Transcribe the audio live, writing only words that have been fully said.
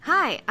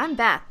Hi, I'm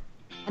Beth.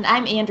 And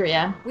I'm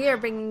Andrea. We are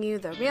bringing you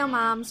the Real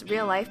Moms,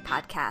 Real Life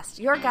podcast,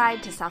 your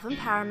guide to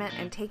self-empowerment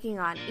and taking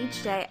on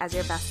each day as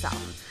your best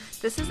self.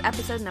 This is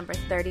episode number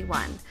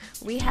 31.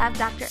 We have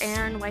Dr.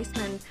 Erin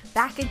Weissman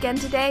back again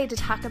today to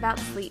talk about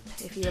sleep.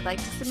 If you would like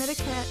to submit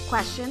a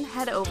question,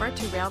 head over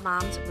to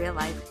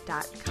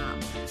realmomsreallife.com.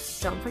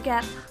 Don't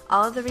forget,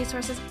 all of the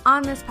resources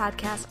on this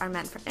podcast are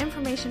meant for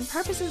information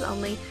purposes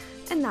only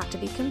and not to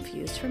be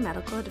confused for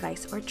medical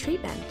advice or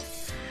treatment.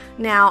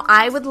 Now,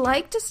 I would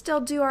like to still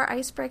do our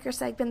icebreaker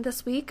segment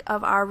this week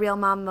of our Real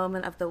Mom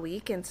Moment of the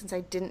Week, and since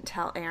I didn't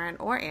tell Erin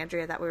or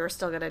Andrea that we were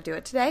still going to do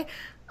it today,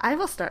 I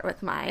will start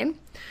with mine.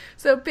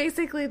 So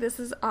basically, this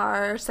is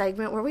our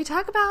segment where we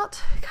talk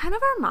about kind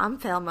of our mom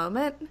fail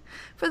moment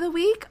for the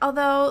week,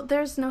 although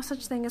there's no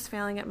such thing as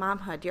failing at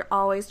momhood. You're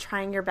always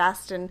trying your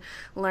best and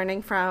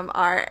learning from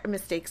our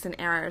mistakes and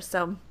errors.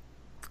 So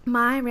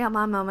my Real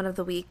Mom Moment of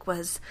the Week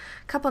was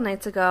a couple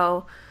nights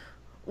ago.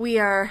 We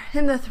are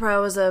in the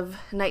throes of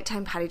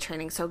nighttime potty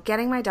training, so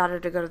getting my daughter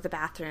to go to the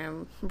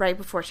bathroom right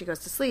before she goes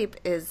to sleep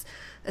is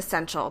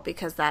essential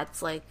because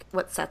that's like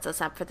what sets us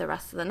up for the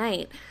rest of the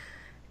night.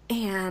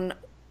 And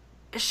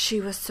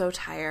she was so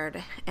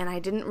tired, and I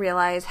didn't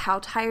realize how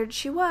tired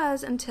she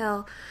was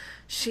until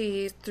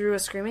she threw a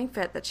screaming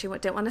fit that she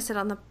didn't want to sit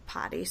on the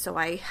potty, so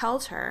I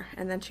held her,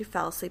 and then she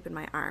fell asleep in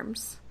my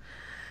arms.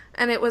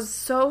 And it was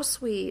so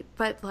sweet,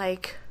 but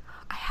like,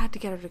 I had to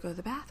get her to go to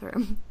the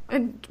bathroom.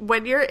 And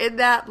when you're in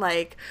that,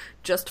 like,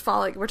 just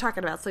falling, we're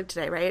talking about sleep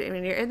today, right? I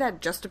mean, you're in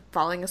that just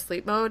falling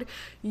asleep mode,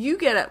 you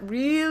get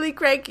really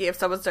cranky if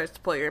someone starts to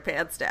pull your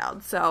pants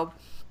down. So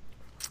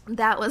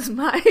that was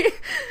my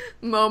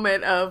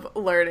moment of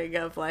learning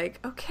of like,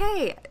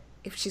 okay,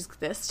 if she's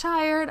this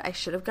tired, I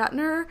should have gotten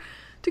her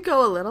to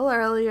go a little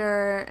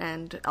earlier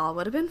and all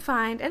would have been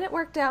fine. And it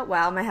worked out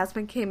well. My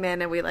husband came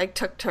in and we like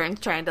took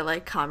turns trying to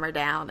like calm her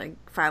down and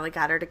finally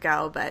got her to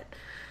go. But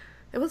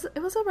it was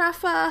a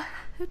rough,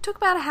 it took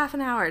about a half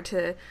an hour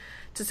to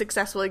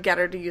successfully get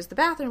her to use the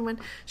bathroom when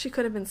she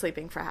could have been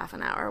sleeping for half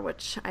an hour,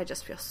 which I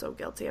just feel so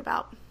guilty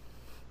about.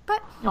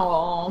 But,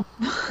 Aww.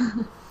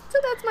 So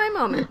that's my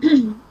moment.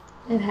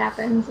 It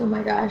happens. Oh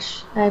my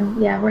gosh.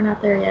 Yeah, we're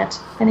not there yet.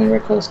 Anywhere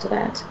close to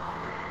that.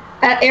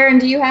 Erin,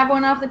 do you have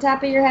one off the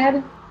top of your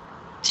head?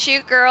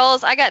 Shoot,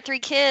 girls. I got 3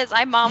 kids.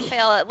 I mom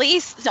fail at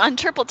least on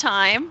triple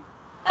time.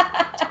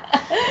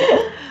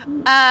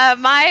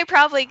 My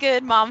probably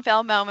good mom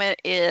fail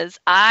moment is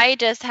I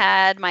just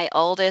had my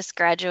oldest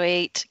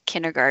graduate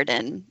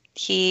kindergarten.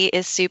 He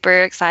is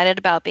super excited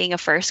about being a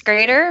first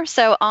grader.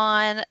 So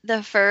on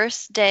the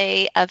first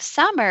day of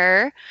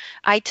summer,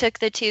 I took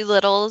the 2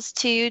 littles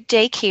to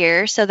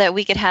daycare so that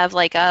we could have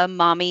like a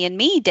mommy and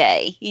me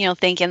day,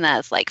 thinking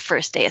that's like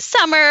first day of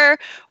summer.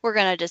 We're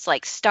going to just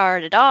like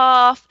start it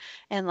off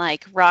and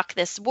like rock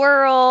this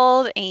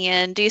world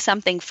and do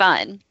something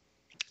fun.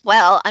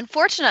 Well,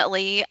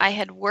 unfortunately, I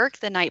had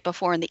worked the night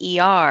before in the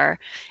ER,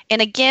 and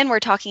again,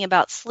 we're talking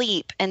about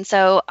sleep, and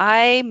so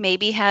I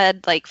maybe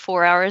had like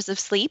 4 hours of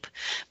sleep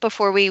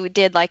before we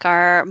did like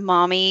our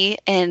mommy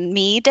and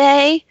me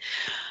day.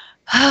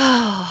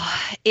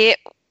 Oh, it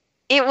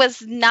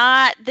was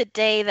not the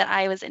day that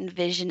I was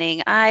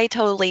envisioning. I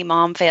totally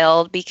mom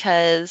failed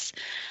because,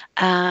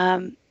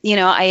 I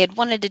had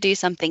wanted to do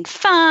something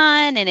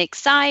fun and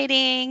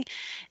exciting.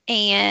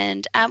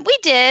 And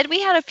we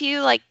had a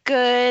few like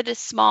good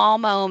small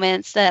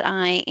moments that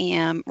I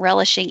am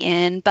relishing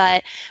in,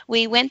 but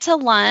we went to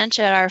lunch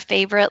at our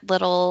favorite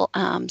little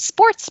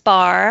sports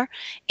bar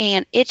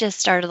and it just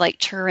started like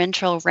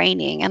torrential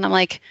raining. And I'm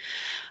like,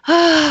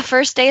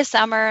 first day of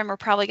summer and we're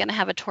probably going to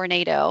have a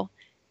tornado.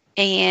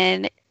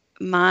 And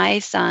my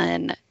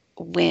son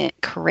went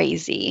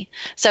crazy.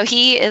 So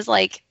he is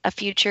like a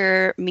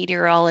future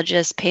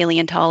meteorologist,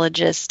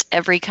 paleontologist,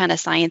 every kind of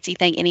sciencey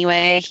thing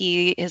anyway.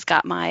 He has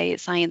got my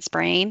science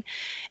brain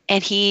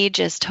and he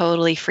just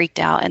totally freaked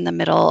out in the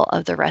middle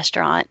of the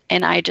restaurant.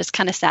 And I just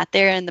kind of sat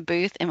there in the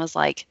booth and was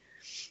like,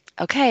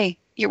 okay,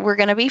 we're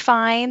going to be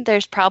fine.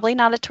 There's probably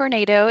not a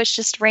tornado. It's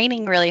just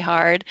raining really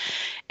hard.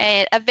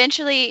 And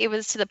eventually it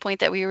was to the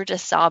point that we were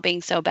just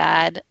sobbing so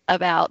bad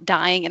about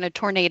dying in a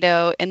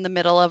tornado in the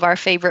middle of our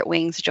favorite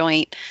wings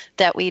joint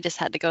that we just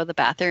had to go to the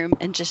bathroom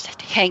and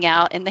just hang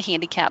out in the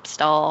handicap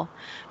stall.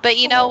 But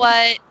you know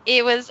what?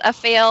 It was a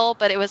fail,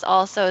 but it was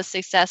also a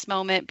success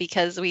moment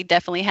because we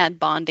definitely had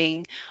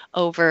bonding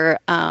over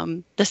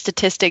the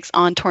statistics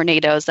on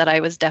tornadoes that I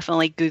was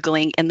definitely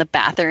Googling in the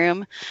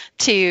bathroom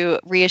to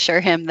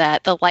reassure him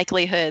that the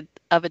likelihood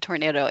of a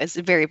tornado is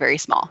very, very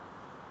small.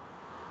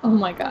 Oh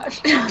my gosh.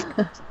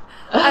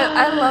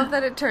 I love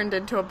that it turned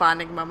into a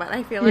bonding moment.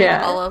 I feel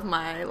like all of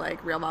my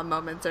like real mom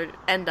moments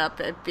end up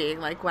at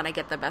being like when I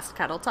get the best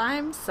cuddle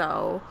time,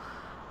 so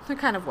they're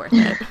kind of worth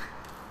it.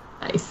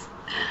 Nice.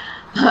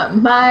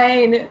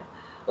 Mine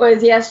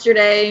was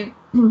yesterday.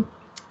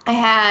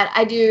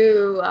 I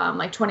do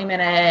like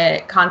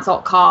 20-minute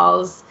consult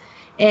calls,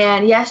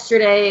 and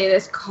yesterday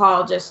this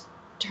call just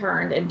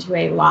turned into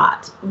a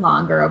lot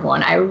longer of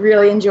one. I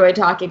really enjoyed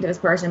talking to this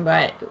person,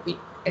 but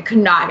I could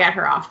not get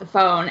her off the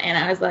phone. And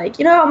I was like,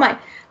 my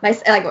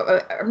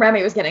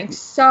Remy was getting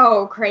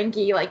so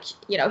cranky. Like,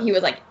 he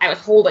was like, I was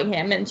holding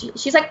him, and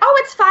she's like,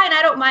 oh, it's fine.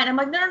 I don't mind. I'm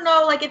like,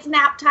 no, like, it's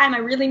nap time. I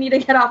really need to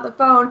get off the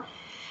phone.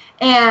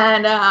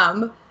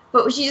 And,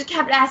 but she just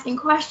kept asking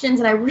questions,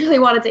 and I really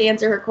wanted to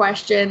answer her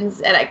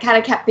questions. And I kind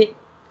of kept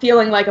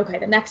feeling like, okay,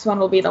 the next one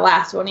will be the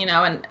last one,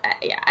 and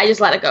I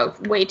just let it go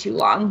way too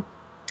long.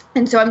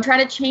 And so I'm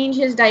trying to change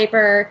his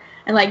diaper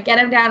and, like, get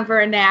him down for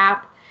a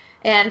nap.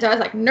 And so I was,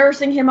 like,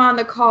 nursing him on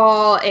the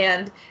call.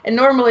 And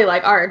normally,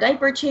 like, our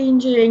diaper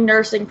changing,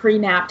 nursing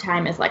pre-nap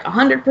time is, like,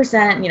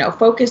 100%,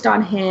 focused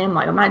on him.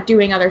 Like, I'm not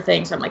doing other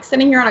things. So I'm, like,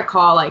 sitting here on a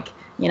call, like,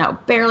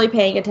 barely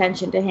paying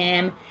attention to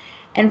him.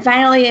 And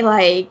finally,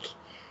 like,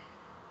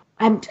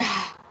 I'm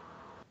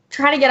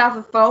trying to get off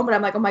the phone, but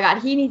I'm like, oh my God,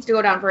 he needs to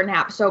go down for a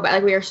nap so bad.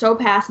 Like, we are so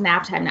past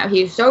nap time now.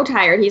 He's so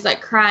tired. He's,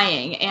 like,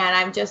 crying. And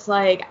I'm just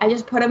like, I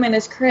just put him in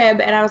his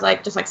crib, and I was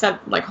like, said,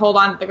 like, hold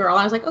on to the girl.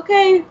 And I was like,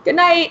 okay, good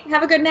night.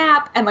 Have a good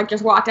nap. And, like,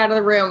 just walked out of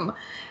the room.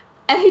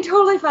 And he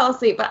totally fell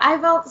asleep. But I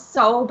felt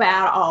so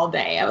bad all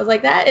day. I was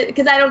like, that,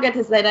 because I don't get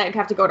to say that I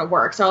have to go to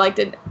work. So I, like,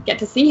 didn't get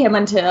to see him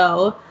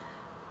until,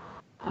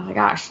 oh my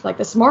gosh, like,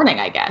 this morning,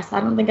 I guess. I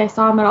don't think I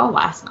saw him at all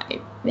last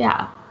night.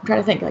 Yeah. I'm trying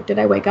to think, like, did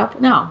I wake up?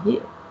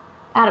 No,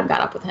 Adam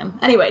got up with him.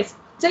 Anyways,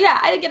 so yeah,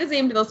 I didn't get to see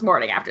him until this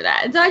morning after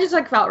that. And so I just,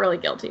 like, felt really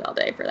guilty all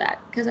day for that,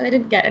 because I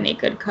didn't get any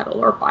good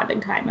cuddle or bonding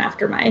time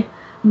after my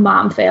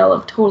mom fail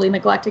of totally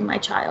neglecting my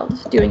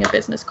child doing a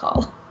business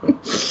call.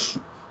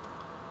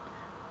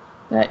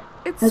 But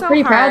I was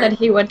pretty proud that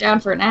he went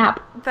down for a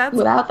nap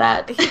without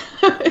that.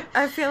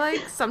 I feel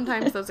like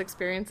sometimes those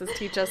experiences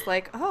teach us,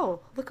 like,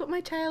 oh, look what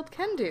my child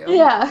can do.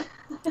 Yeah.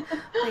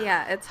 But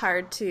yeah, it's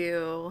hard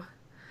to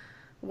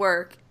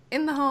work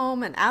in the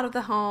home and out of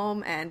the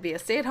home and be a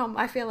stay-at-home.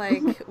 I feel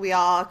like we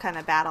all kind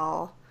of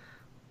battle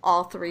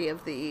all three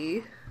of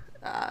the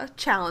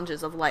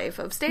challenges of life,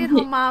 of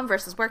stay-at-home mom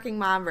versus working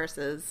mom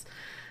versus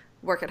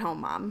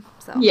work-at-home mom.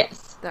 So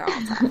yes, they're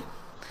all tough.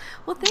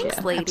 Well,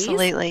 thanks, ladies.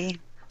 Absolutely.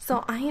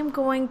 So I am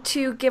going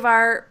to give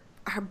her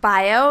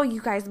bio. You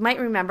guys might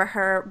remember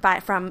her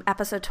from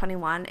episode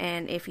 21,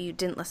 and if you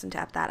didn't listen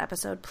to that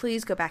episode,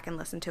 please go back and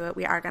listen to it.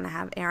 We are going to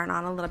have Erin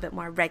on a little bit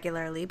more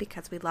regularly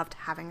because we loved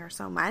having her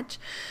so much.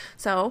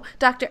 So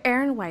Dr.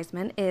 Erin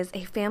Weisman is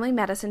a family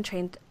medicine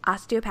trained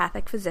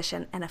osteopathic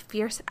physician and a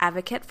fierce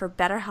advocate for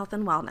better health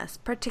and wellness,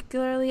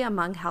 particularly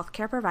among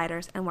healthcare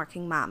providers and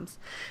working moms.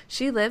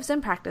 She lives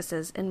and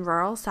practices in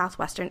rural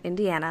southwestern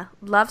Indiana,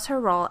 loves her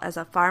role as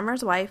a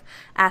farmer's wife,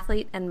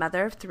 athlete, and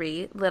mother of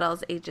 3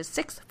 littles ages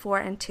 6, 4,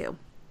 and 2.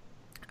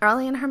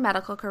 Early in her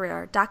medical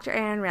career, Dr.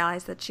 Erin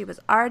realized that she was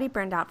already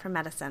burned out from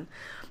medicine.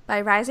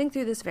 By rising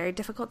through this very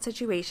difficult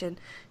situation,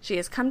 she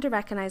has come to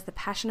recognize the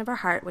passion of her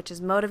heart, which is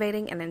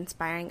motivating and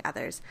inspiring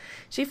others.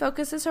 She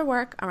focuses her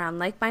work around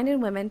like-minded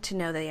women to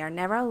know they are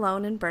never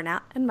alone in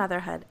burnout and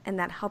motherhood, and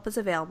that help is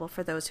available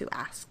for those who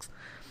ask.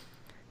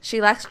 She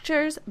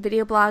lectures,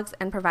 video blogs,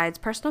 and provides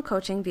personal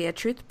coaching via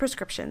Truth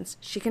Prescriptions.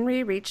 She can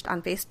be reached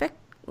on Facebook,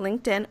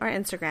 LinkedIn, or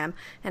Instagram,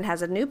 and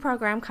has a new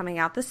program coming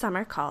out this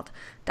summer called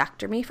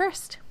Dr. Me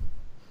First.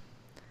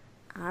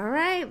 All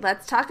right,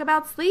 let's talk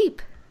about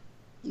sleep.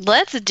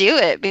 Let's do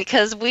it,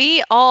 because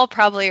we all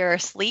probably are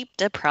sleep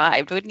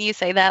deprived. Wouldn't you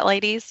say that,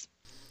 ladies?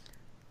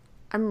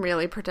 I'm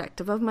really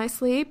protective of my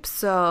sleep,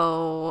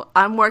 so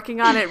I'm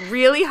working on it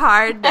really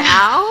hard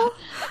now.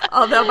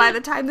 Although by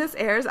the time this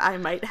airs, I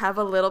might have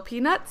a little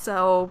peanut,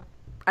 so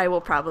I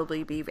will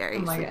probably be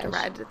very sleep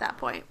deprived at that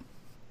point.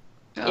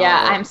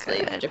 Yeah, I'm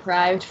sleep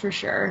deprived for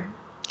sure.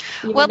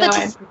 Even though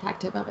I'm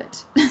protective of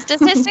it.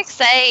 Statistics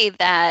say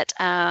that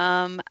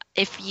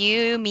if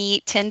you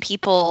meet 10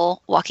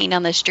 people walking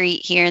down the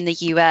street here in the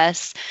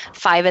U.S.,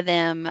 5 of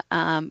them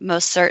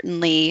most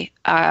certainly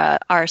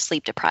are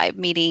sleep deprived,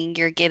 meaning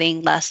you're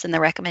getting less than the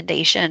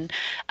recommendation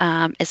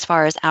as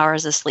far as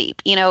hours of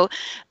sleep.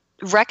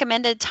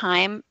 Recommended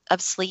time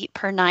of sleep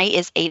per night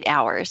is 8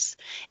 hours.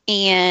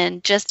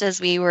 And just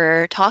as we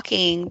were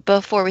talking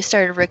before we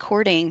started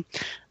recording,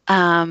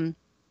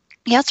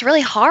 it's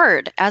really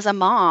hard as a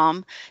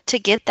mom to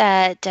get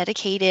that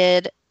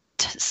dedicated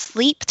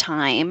sleep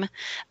time,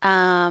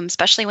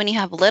 especially when you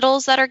have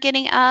littles that are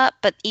getting up.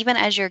 But even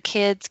as your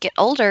kids get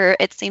older,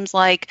 it seems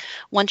like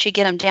once you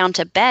get them down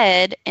to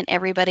bed and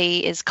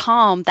everybody is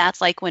calm,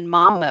 that's like when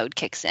mom mode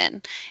kicks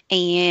in,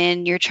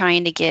 and you're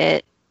trying to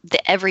get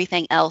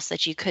everything else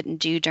that you couldn't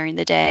do during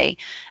the day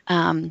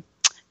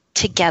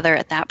together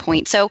at that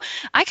point. So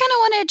I kind of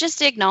want to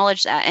just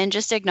acknowledge that, and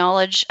just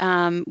acknowledge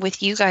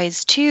with you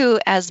guys too,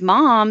 as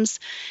moms,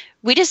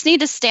 we just need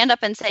to stand up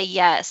and say,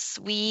 yes,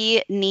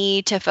 we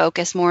need to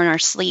focus more on our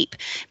sleep,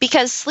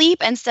 because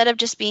sleep, instead of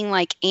just being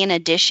like an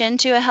addition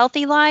to a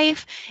healthy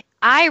life,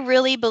 I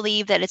really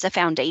believe that it's a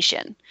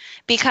foundation,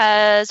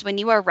 because when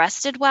you are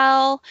rested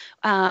well,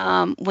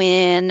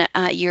 when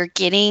you're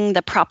getting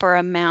the proper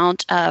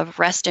amount of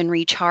rest and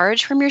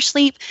recharge from your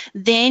sleep,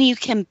 then you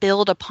can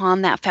build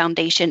upon that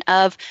foundation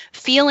of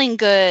feeling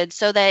good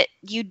so that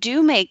you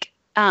do make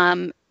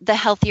the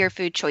healthier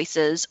food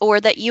choices, or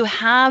that you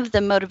have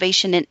the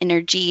motivation and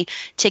energy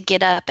to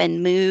get up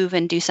and move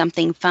and do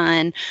something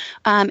fun.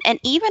 And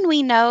even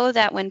we know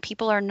that when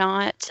people are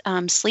not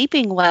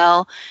sleeping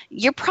well,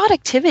 your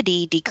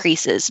productivity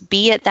decreases,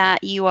 be it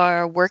that you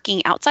are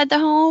working outside the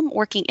home,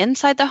 working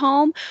inside the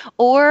home,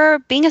 or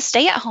being a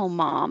stay-at-home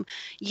mom.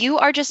 You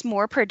are just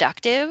more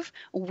productive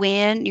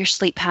when your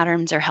sleep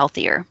patterns are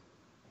healthier.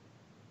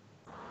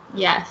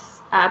 Yes.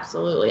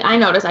 Absolutely. I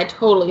notice I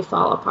totally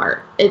fall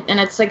apart. And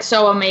it's like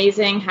so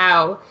amazing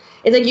how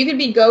it's like you could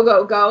be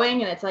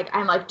going and it's like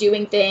I'm like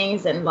doing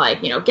things and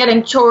like,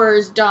 getting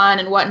chores done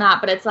and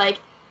whatnot. But it's like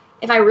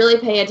if I really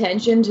pay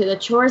attention to the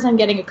chores I'm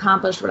getting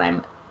accomplished when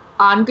I'm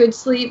on good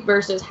sleep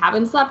versus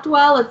haven't slept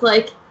well, it's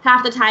like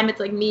half the time it's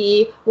like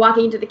me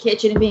walking into the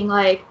kitchen and being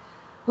like,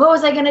 what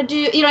was I going to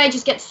do? I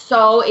just get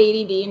so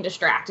ADD and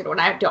distracted when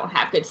I don't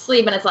have good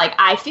sleep. And it's like,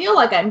 I feel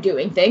like I'm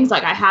doing things.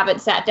 Like I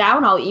haven't sat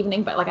down all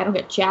evening, but like I don't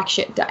get jack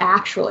shit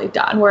actually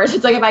done. Whereas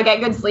it's like, if I get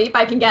good sleep,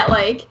 I can get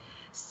like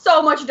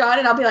so much done.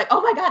 And I'll be like,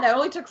 oh my God, that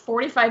only took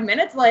 45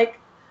 minutes. Like,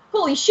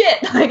 holy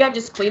shit. Like I've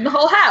just cleaned the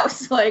whole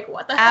house. Like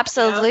what the heck?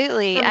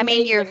 Absolutely. I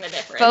mean, your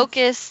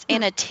focus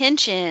and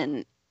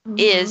attention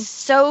is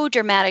so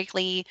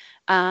dramatically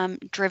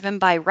driven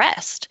by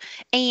rest.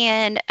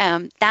 And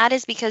that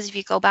is because if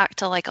you go back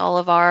to like all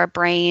of our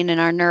brain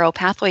and our neural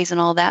pathways and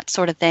all that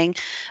sort of thing,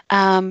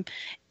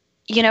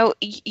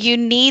 you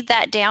need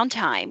that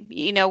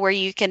downtime, where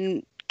you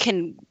can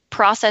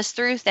process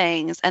through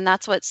things. And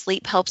that's what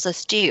sleep helps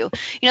us do.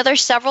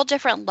 There's several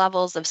different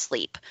levels of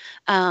sleep.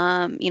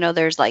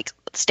 There's like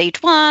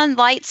stage 1,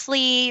 light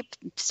sleep,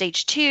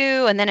 stage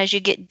 2. And then as you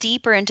get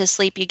deeper into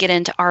sleep, you get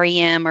into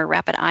REM or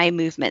rapid eye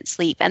movement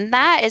sleep. And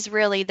that is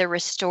really the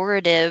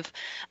restorative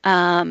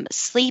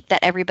sleep that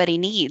everybody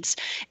needs.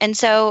 And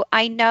so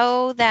I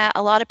know that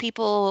a lot of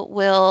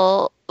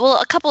people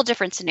a couple of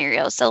different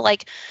scenarios. So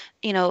like,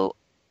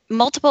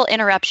 multiple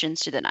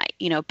interruptions to the night,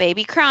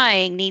 baby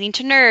crying, needing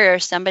to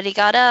nurse, somebody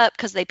got up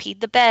because they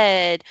peed the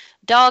bed,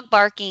 dog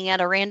barking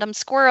at a random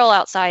squirrel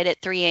outside at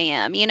 3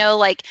 a.m.,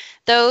 like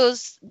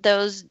those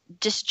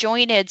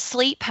disjointed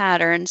sleep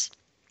patterns.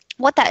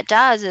 What that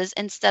does is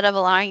instead of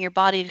allowing your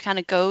body to kind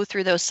of go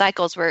through those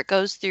cycles where it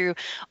goes through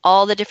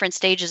all the different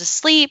stages of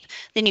sleep,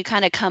 then you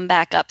kind of come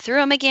back up through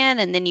them again,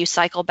 and then you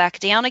cycle back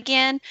down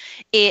again.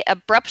 It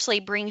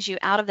abruptly brings you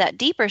out of that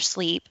deeper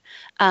sleep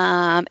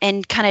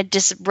and kind of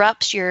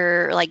disrupts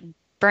your like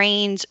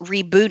brain's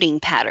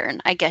rebooting pattern,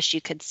 I guess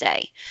you could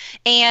say.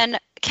 And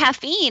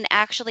caffeine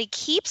actually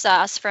keeps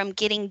us from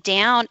getting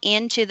down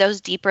into those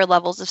deeper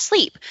levels of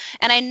sleep.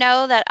 And I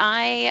know that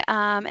I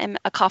am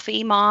a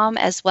coffee mom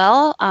as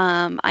well.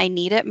 I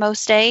need it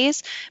most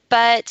days.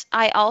 But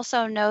I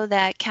also know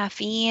that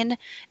caffeine,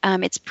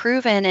 it's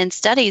proven in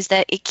studies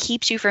that it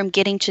keeps you from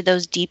getting to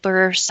those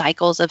deeper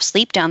cycles of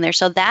sleep down there.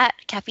 So that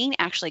caffeine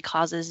actually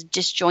causes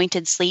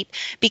disjointed sleep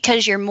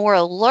because you're more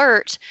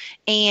alert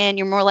and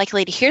you're more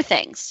likely to hear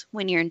things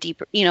when you're in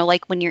deeper,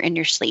 like when you're in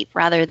your sleep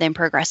rather than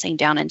progressing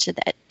down into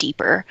that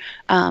deeper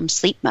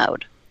sleep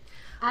mode.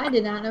 I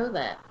did not know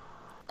that.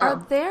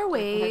 Are there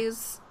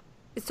ways?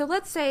 So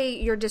let's say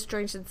your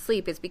disjointed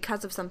sleep is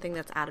because of something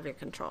that's out of your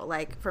control.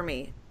 Like for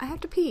me, I have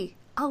to pee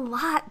a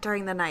lot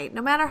during the night.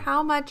 No matter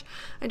how much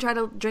I try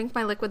to drink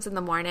my liquids in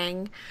the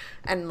morning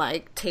and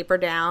like taper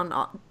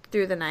down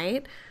through the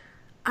night,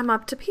 I'm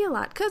up to pee a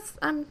lot because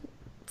I'm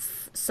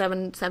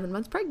seven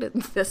months pregnant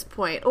at this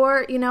point.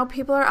 Or,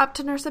 people are up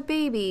to nurse a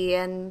baby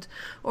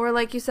or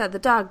like you said, the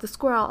dog, the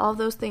squirrel, all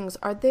those things.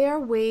 Are there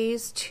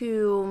ways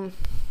to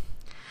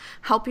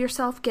help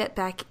yourself get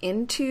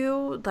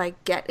into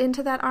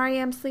that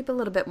REM sleep a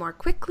little bit more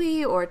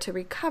quickly or to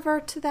recover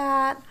to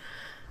that?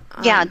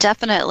 Yeah,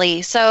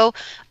 definitely. So,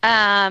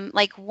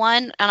 like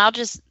one, and I'll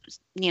just,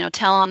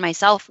 tell on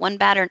myself, one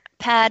pattern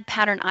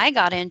I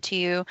got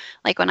into,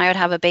 like when I would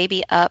have a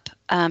baby up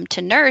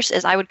to nurse,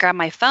 is I would grab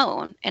my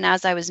phone. And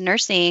as I was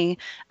nursing,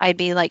 I'd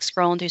be like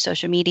scrolling through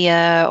social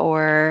media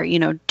or,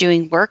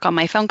 doing work on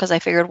my phone because I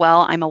figured,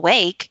 well, I'm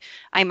awake.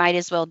 I might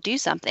as well do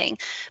something.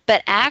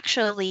 But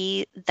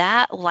actually,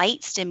 that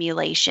light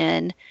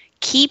stimulation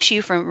keeps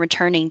you from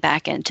returning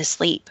back into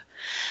sleep.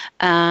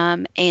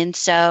 And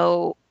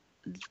so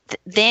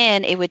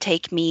then it would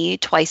take me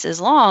twice as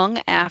long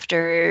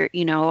after,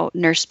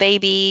 nurse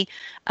baby.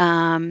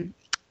 When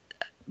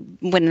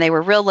they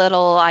were real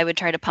little, I would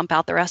try to pump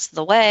out the rest of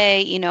the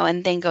way,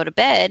 and then go to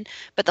bed.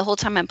 But the whole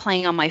time I'm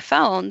playing on my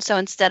phone. So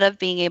instead of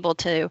being able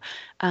to,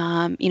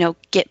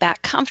 get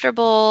back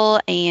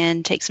comfortable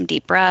and take some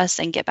deep breaths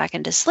and get back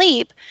into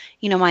sleep,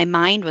 my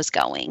mind was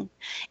going.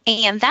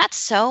 And that's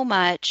so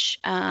much,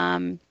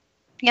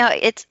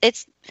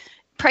 it's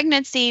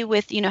pregnancy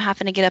with,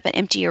 having to get up and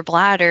empty your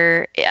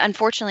bladder.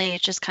 Unfortunately,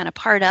 it's just kind of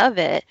part of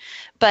it.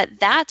 But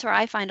that's where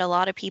I find a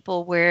lot of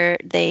people where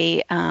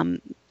they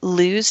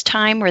lose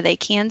time where they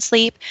can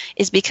sleep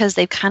is because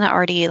they've kind of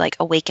already like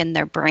awakened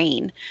their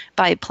brain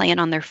by playing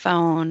on their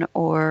phone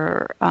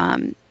or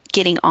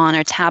getting on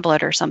a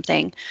tablet or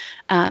something.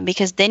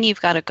 Because then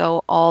you've got to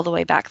go all the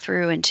way back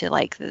through into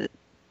like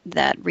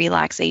that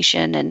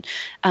relaxation. And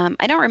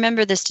I don't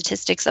remember the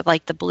statistics of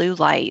like the blue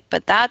light,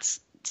 but that's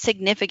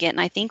significant.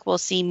 And I think we'll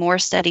see more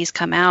studies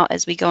come out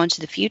as we go into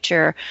the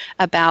future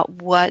about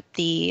what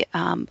the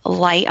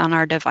light on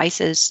our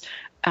devices,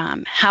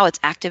 how it's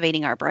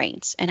activating our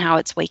brains and how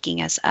it's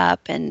waking us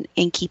up and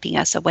keeping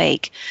us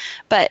awake.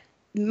 But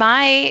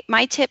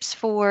my tips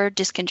for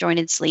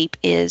disconjointed sleep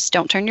is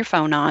don't turn your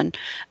phone on,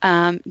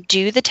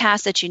 do the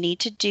tasks that you need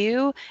to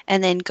do,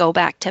 and then go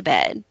back to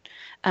bed.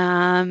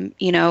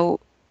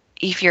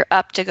 If you're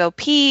up to go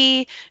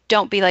pee,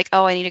 don't be like,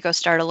 oh, I need to go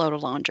start a load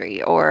of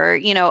laundry, or,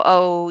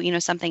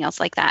 something else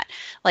like that.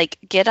 Like,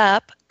 get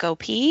up, go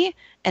pee,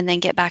 and then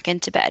get back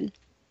into bed.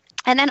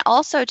 And then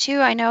also, too,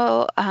 I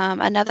know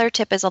another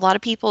tip is a lot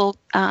of people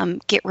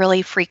get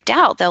really freaked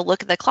out. They'll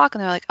look at the clock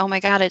and they're like, oh, my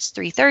God, it's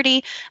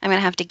 3:30. I'm going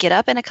to have to get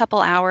up in a couple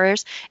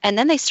hours. And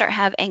then they start to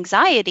have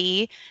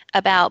anxiety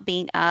about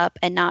being up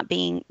and not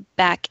being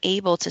back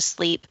able to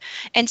sleep.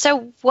 And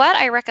so what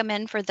I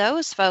recommend for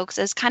those folks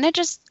is kind of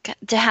just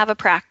to have a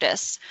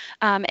practice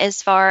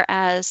as far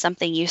as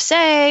something you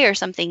say or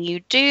something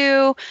you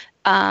do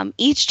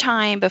each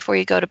time before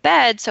you go to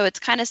bed. So it's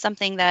kind of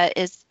something that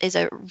is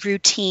a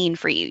routine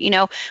for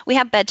you. We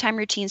have bedtime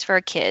routines for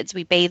our kids.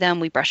 We bathe them,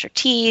 we brush our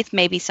teeth.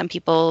 Maybe some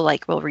people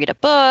will read a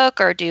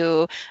book or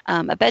do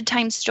a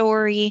bedtime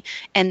story.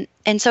 And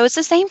so it's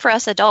the same for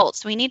us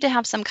adults. We need to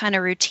have some kind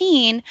of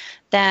routine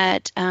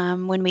that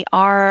when we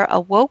are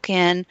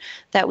awoken,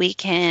 that we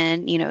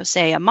can,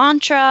 say a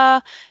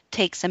mantra,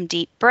 take some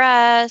deep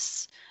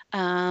breaths,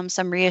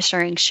 some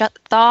reassuring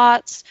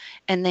thoughts,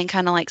 and then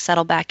kind of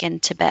settle back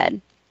into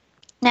bed.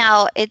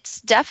 Now,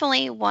 it's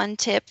definitely one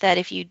tip that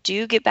if you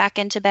do get back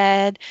into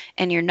bed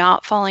and you're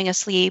not falling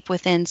asleep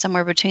within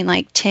somewhere between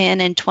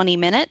 10 and 20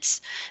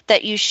 minutes,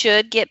 that you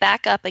should get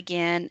back up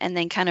again and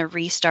then kind of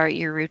restart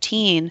your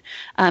routine,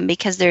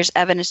 because there's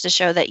evidence to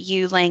show that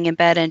you laying in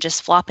bed and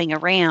just flopping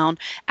around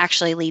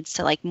actually leads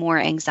to more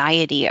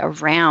anxiety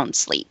around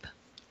sleep.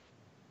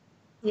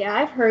 Yeah,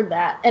 I've heard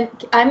that. And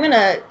I'm going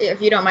to,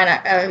 if you don't mind,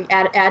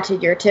 add to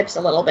your tips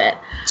a little bit.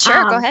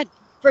 Sure, go ahead.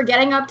 For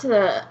getting up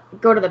to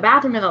go to the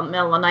bathroom in the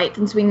middle of the night,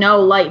 since we know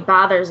light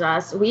bothers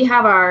us, we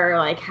have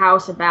our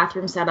house and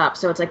bathroom set up.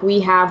 So it's we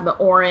have the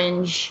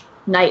orange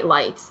night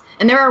lights.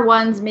 And there are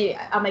ones, maybe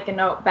I'll make a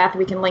note, Beth,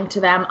 we can link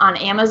to them on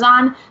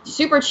Amazon.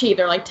 Super cheap.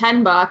 They're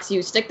 $10.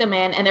 You stick them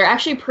in, and they're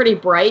actually pretty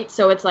bright.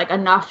 So it's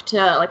enough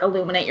to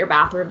illuminate your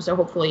bathroom. So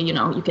hopefully,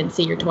 you can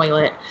see your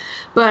toilet.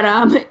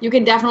 But you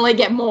can definitely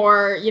get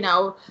more,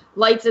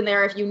 lights in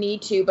there if you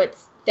need to. But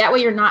that way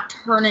you're not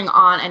turning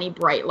on any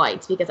bright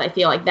lights, because I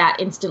feel that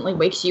instantly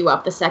wakes you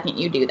up the second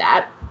you do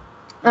that.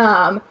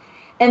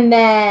 And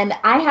then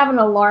I have an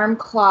alarm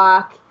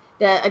clock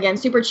that, again,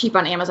 super cheap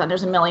on Amazon.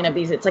 There's a million of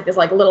these. It's this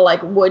little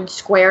wood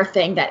square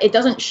thing that it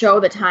doesn't show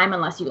the time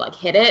unless you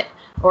hit it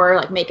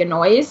or make a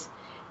noise.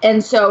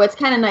 And so it's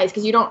kind of nice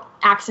because you don't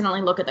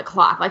accidentally look at the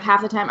clock.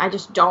 Half the time I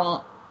just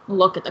don't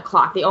look at the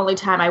clock. The only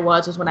time I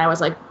was when I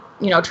was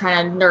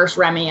trying to nurse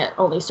Remy at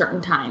only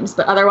certain times.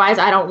 But otherwise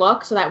I don't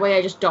look. So that way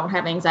I just don't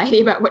have anxiety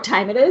about what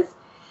time it is.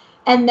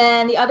 And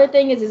then the other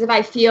thing is if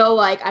I feel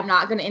I'm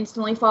not going to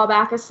instantly fall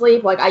back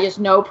asleep, I just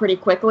know pretty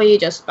quickly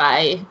just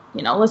by,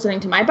 listening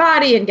to my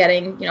body and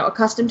getting,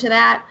 accustomed to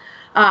that.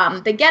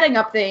 The getting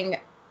up thing,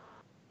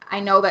 I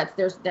know that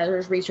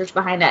there's research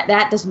behind that.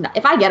 That does not,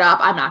 if I get up,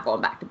 I'm not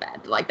going back to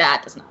bed.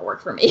 That does not work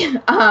for me.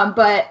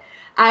 But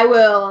I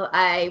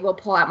will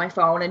pull out my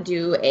phone and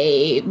do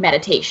a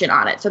meditation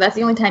on it. So that's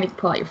the only time you can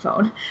pull out your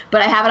phone.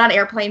 But I have it on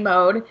airplane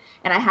mode,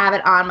 and I have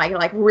it on my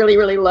really,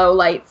 really low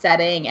light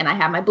setting, and I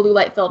have my blue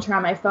light filter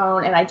on my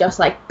phone, and I just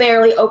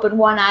barely open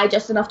one eye,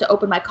 just enough to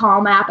open my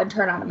Calm app and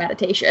turn on a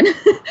meditation.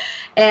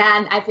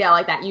 And I feel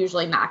that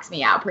usually knocks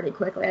me out pretty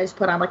quickly. I just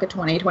put on a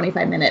 20,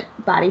 25 minute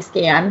body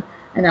scan,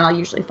 and then I'll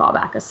usually fall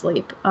back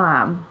asleep.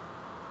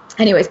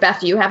 Anyways, Beth,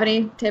 do you have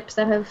any tips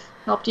that have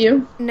helped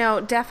you?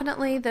 No,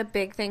 definitely the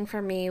big thing for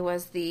me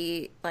was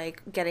the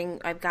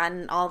I've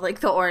gotten all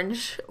the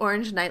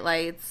orange night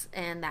lights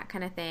and that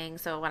kind of thing.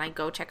 So when I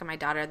go check on my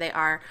daughter, they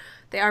are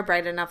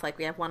bright enough.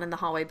 We have one in the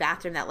hallway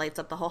bathroom that lights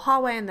up the whole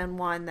hallway, and then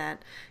one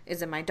that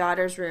is in my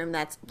daughter's room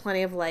that's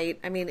plenty of light.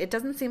 I mean, it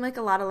doesn't seem like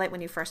a lot of light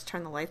when you first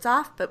turn the lights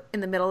off, but in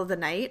the middle of the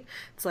night,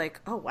 it's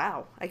oh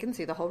wow, I can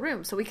see the whole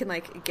room. So we can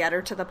get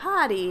her to the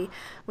potty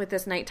with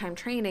this nighttime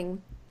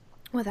training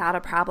without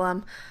a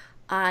problem.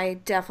 I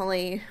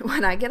definitely,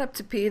 when I get up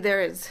to pee,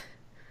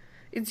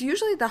 it's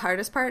usually the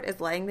hardest part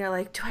is laying there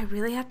do I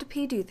really have to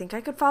pee? Do you think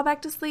I could fall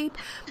back to sleep?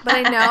 But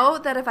I know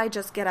that if I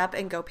just get up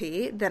and go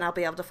pee, then I'll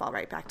be able to fall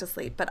right back to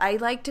sleep. But I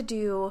like to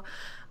do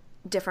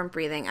different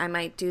breathing. I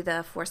might do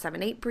the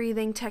 4-7-8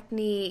 breathing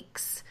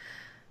techniques.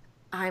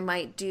 I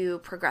might do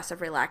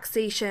progressive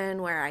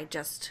relaxation where I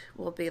just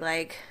will be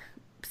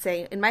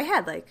saying in my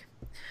head,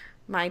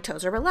 my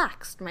toes are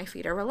relaxed, my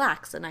feet are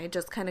relaxed, and I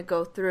just kind of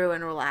go through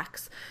and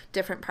relax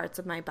different parts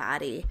of my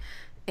body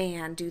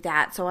and do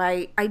that. So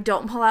I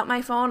don't pull out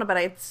my phone, but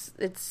it's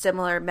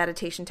similar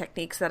meditation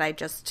techniques that I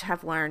just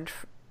have learned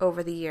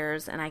over the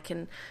years, and I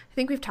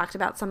think we've talked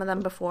about some of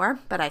them before,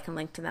 but I can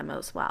link to them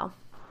as well.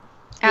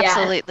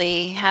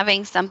 Absolutely.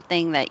 Having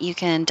something that you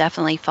can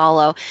definitely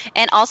follow.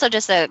 And also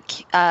just a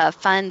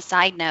fun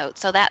side note.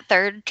 So that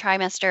third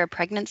trimester of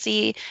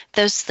pregnancy,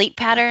 those sleep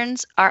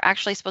patterns are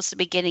actually supposed to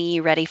be getting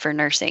you ready for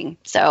nursing.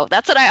 So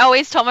that's what I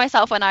always told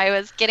myself when I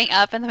was getting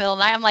up in the middle of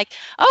the night. I'm like,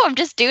 oh, I'm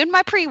just doing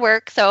my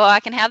pre-work so I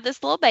can have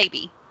this little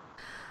baby.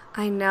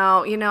 I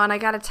know, and I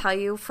gotta tell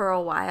you, for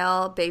a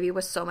while, baby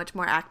was so much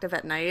more active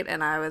at night,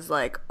 and I was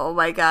like, oh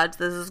my god,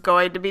 this is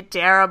going to be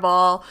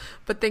terrible.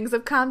 But things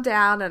have calmed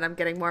down, and I'm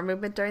getting more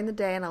movement during the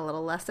day and a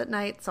little less at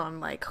night, so I'm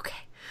like,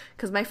 okay.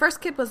 Because my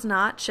first kid was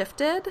not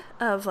shifted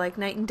of, like,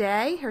 night and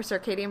day. Her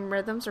circadian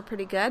rhythms are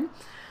pretty good.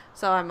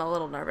 So I'm a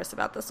little nervous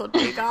about this one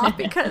being off,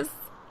 because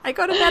I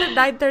go to bed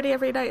at 9:30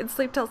 every night and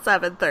sleep till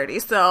 7:30,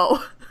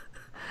 so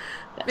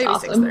maybe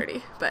awesome.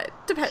 6:30, but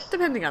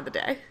depending on the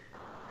day.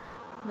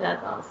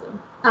 That's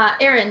awesome.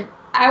 Erin,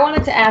 I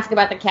wanted to ask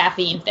about the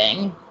caffeine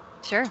thing.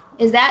 Sure.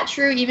 Is that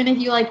true even if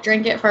you like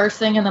drink it first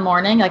thing in the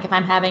morning? Like if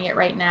I'm having it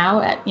right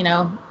now at,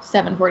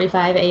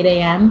 7:45, 8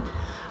 a.m.?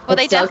 Well,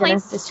 they definitely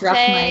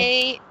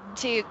say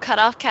to cut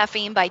off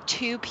caffeine by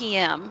 2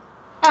 p.m.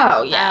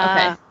 Oh,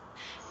 yeah,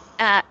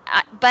 okay.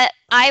 But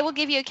I will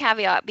give you a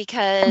caveat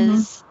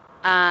because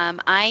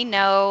I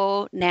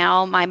know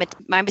now my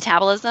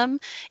metabolism.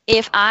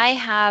 If I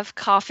have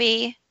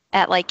coffee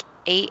at like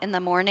 8 in the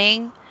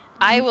morning,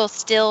 I will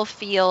still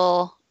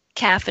feel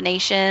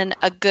caffeination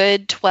a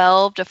good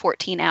 12 to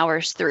 14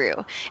 hours through.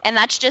 And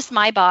that's just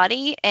my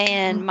body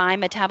and my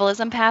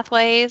metabolism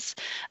pathways.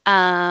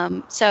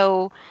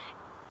 So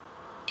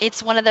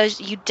it's one of those,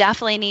 you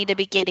definitely need to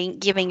be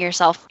giving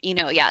yourself,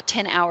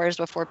 10 hours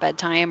before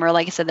bedtime. Or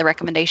like I said, the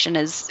recommendation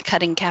is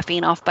cutting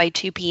caffeine off by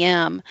 2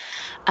 p.m.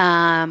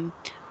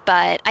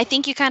 But I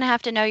think you kind of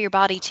have to know your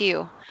body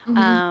too.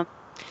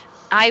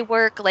 I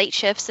work late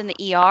shifts in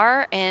the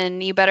ER,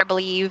 and you better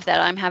believe that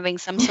I'm having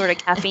some sort of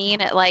caffeine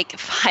at like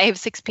 5,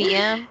 6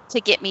 p.m. to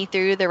get me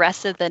through the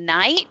rest of the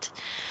night.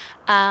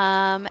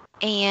 And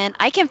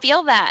I can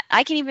feel that.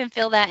 I can even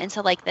feel that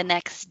until like the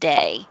next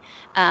day.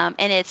 And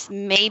it's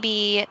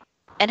maybe,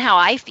 and how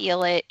I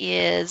feel it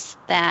is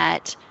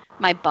that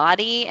my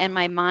body and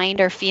my mind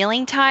are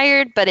feeling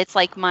tired, but it's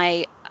like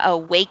my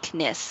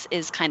awakeness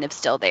is kind of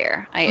still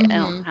there. I don't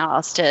know how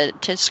else to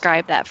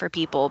describe that for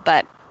people,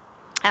 but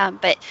and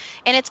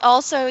it's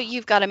also,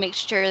 you've got to make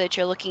sure that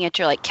you're looking at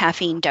your like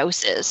caffeine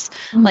doses.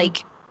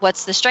 Like,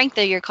 what's the strength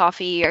of your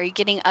coffee? Are you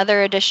getting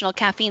other additional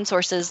caffeine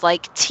sources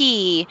like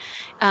tea?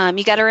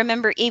 You got to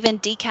remember, even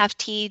decaf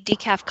tea,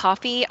 decaf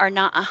coffee are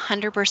not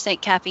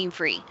 100% caffeine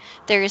free.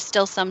 There is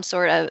still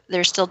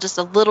there's still just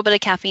a little bit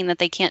of caffeine that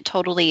they can't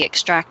totally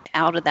extract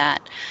out of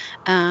that.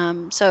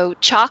 So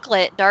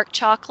chocolate, dark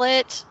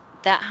chocolate,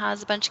 that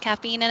has a bunch of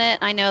caffeine in it.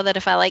 I know that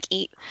if I like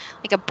eat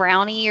like a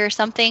brownie or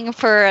something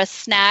for a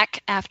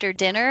snack after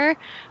dinner,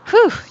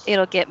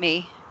 it'll get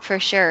me for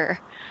sure.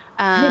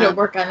 I need to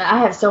work on that.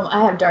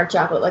 I have dark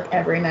chocolate like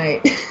every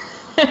night.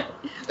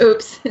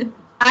 Oops.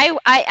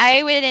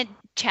 I would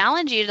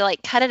challenge you to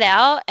like cut it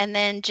out and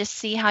then just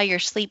see how your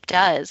sleep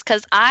does.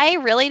 Because I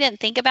really didn't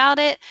think about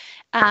it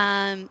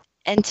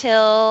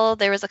until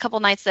there was a couple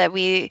nights that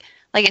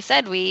like I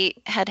said, we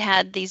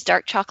had these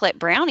dark chocolate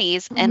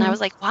brownies, and I was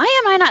like, why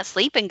am I not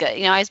sleeping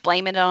good? I was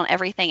blaming it on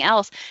everything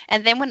else.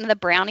 And then when the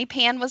brownie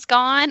pan was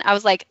gone, I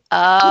was like,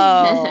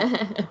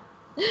 oh.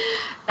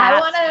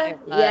 I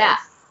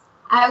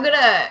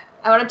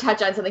want to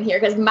touch on something here,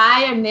 because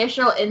my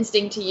initial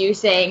instinct to you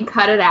saying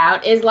cut it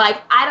out is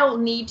like, I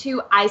don't need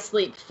to, I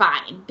sleep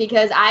fine,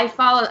 because if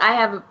I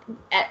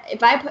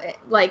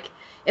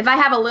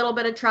have a little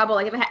bit of trouble,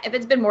 like if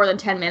it's been more than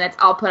 10 minutes,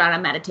 I'll put on a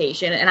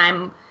meditation, and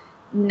I'm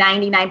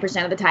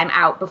 99% of the time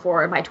out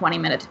before my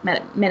 20-minute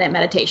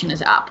meditation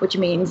is up, which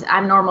means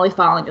I'm normally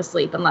falling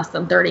asleep in less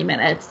than 30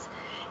 minutes.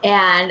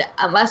 And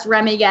unless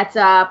Remy gets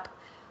up,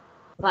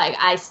 like,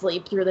 I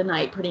sleep through the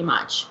night pretty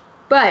much.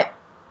 But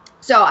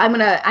so I'm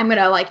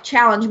gonna like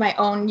challenge my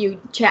own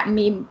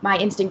my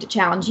instinct to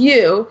challenge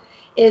you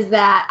is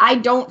that I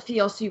don't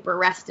feel super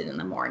rested in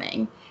the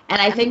morning.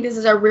 And I think this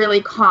is a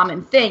really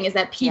common thing, is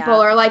that people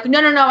are like, no,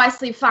 I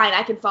sleep fine.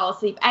 I can fall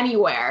asleep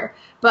anywhere.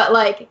 But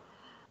like,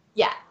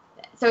 yeah.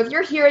 So if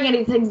you're hearing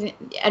any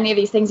of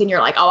these things and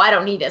you're like, oh, I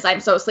don't need this, I'm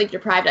so sleep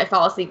deprived, I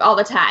fall asleep all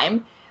the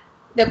time,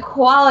 the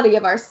quality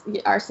of our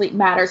sleep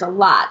matters a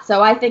lot.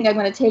 So I think I'm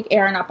going to take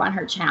Erin up on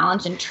her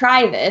challenge and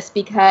try this,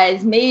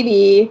 because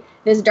maybe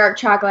this dark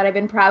chocolate I've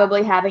been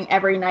probably having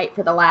every night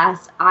for the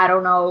last,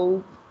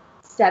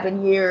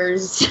 7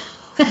 years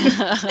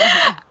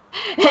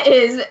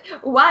is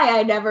why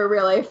I never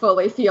really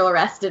fully feel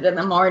rested in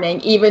the morning,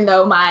 even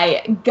though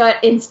my gut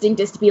instinct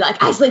is to be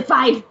like, I sleep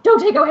fine, don't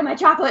take away my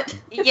chocolate.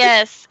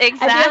 Yes,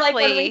 exactly. I feel like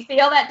when we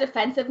feel that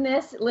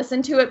defensiveness,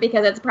 listen to it,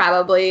 because it's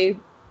probably,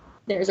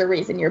 there's a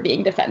reason you're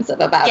being defensive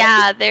about it.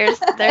 Yeah,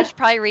 there's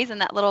probably a reason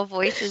that little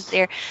voice is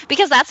there,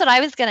 because that's what I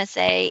was going to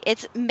say.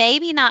 It's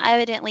maybe not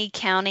evidently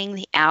counting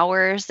the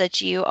hours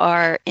that you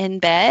are in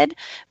bed,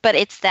 but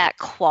it's that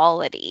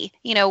quality.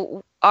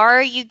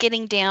 are you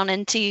getting down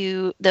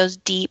into those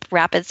deep,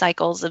 rapid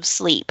cycles of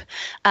sleep?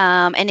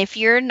 And if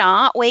you're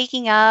not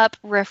waking up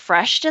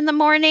refreshed in the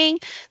morning,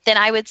 then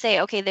I would say,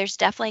 okay, there's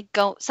definitely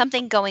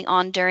something going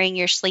on during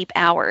your sleep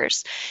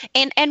hours.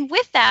 And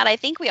with that, I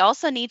think we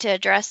also need to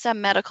address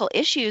some medical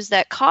issues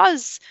that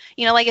cause,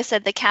 like I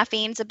said, the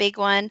caffeine's a big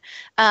one.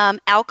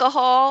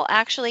 Alcohol,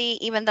 actually,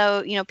 even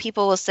though,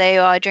 people will say,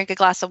 oh, I drink a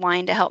glass of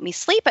wine to help me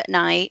sleep at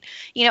night,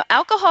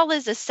 alcohol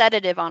is a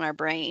sedative on our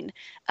brain.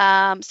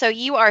 So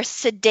you are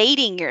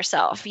sedating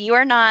yourself. You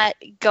are not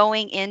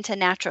going into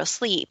natural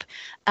sleep.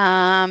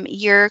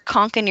 You're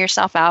conking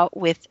yourself out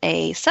with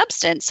a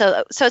substance.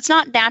 So it's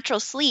not natural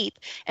sleep.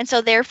 And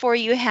so therefore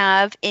you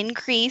have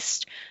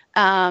increased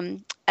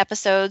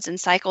episodes and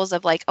cycles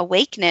of like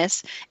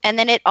awakeness. And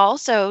then it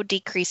also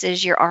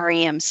decreases your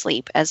REM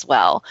sleep as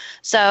well.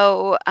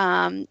 So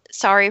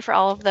sorry for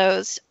all of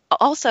those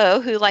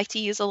also who like to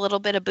use a little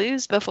bit of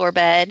booze before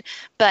bed,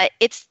 but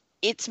it's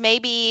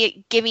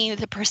maybe giving you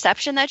the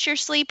perception that you're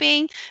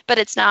sleeping, but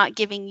it's not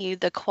giving you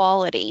the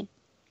quality.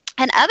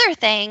 And other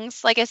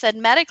things, like I said,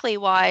 medically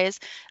wise,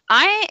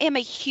 I am a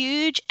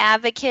huge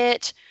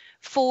advocate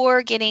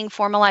for getting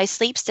formalized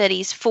sleep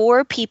studies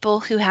for people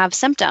who have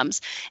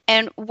symptoms.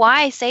 And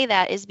why I say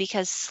that is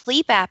because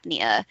sleep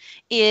apnea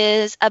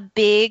is a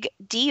big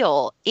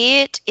deal.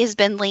 It has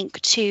been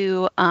linked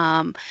to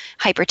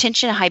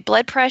hypertension, high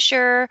blood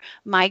pressure,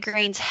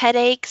 migraines,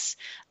 headaches,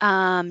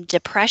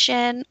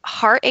 depression,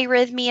 heart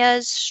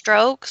arrhythmias,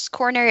 strokes,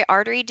 coronary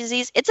artery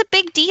disease. It's a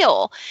big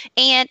deal.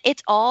 And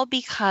it's all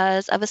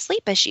because of a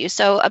sleep issue.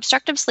 So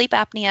obstructive sleep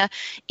apnea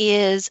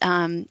is,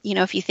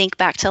 if you think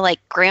back to like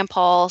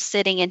grandpa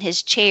sitting in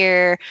his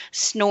chair,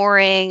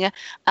 snoring,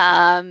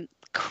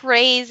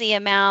 crazy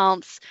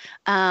amounts.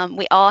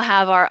 We all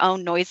have our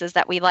own noises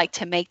that we like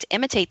to make to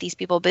imitate these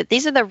people, but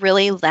these are the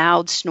really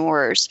loud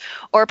snores,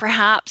 or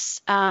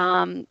perhaps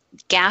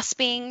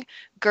gasping,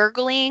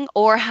 gurgling,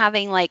 or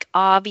having like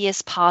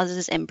obvious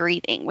pauses in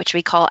breathing, which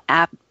we call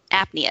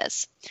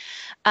apneas.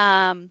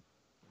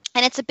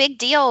 And it's a big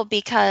deal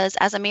because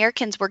as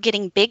Americans, we're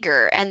getting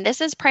bigger. And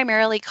this is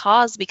primarily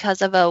caused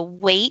because of a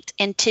weight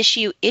and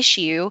tissue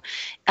issue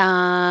in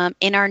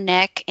our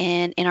neck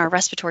and in our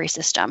respiratory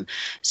system.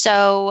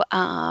 So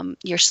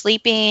you're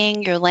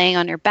sleeping, you're laying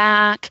on your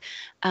back,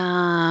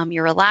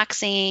 you're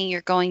relaxing,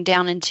 you're going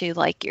down into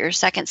like your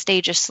second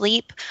stage of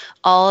sleep,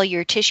 all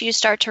your tissues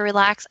start to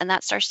relax, and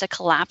that starts to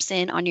collapse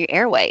in on your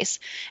airways.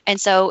 And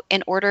so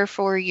in order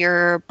for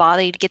your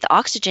body to get the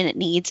oxygen it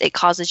needs, it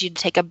causes you to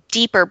take a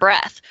deeper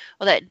breath.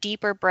 Well, that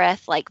deeper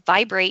breath like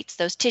vibrates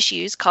those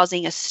tissues,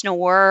 causing a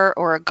snore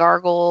or a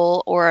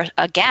gargle or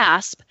a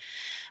gasp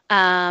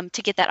to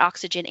get that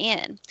oxygen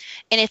in.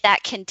 And if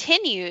that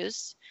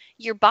continues,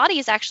 your body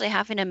is actually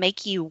having to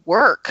make you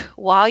work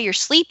while you're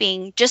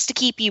sleeping just to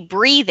keep you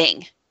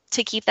breathing,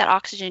 to keep that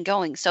oxygen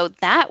going. So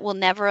that will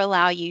never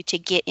allow you to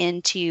get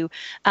into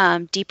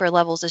deeper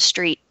levels of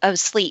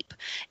sleep.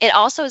 It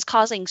also is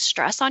causing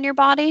stress on your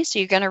body. So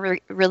you're going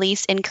to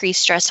release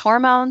increased stress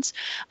hormones.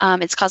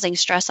 It's causing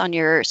stress on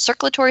your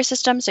circulatory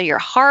system, so your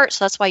heart.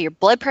 So that's why your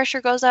blood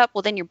pressure goes up.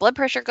 Well, then your blood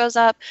pressure goes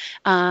up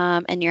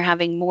and you're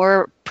having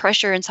more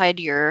pressure inside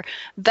your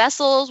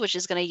vessels, which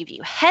is going to give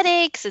you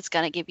headaches. It's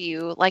going to give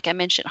you, like I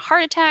mentioned,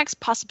 heart attacks,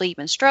 possibly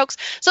even strokes.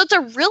 So it's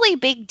a really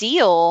big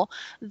deal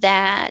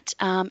that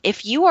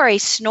if you are a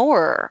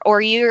snorer,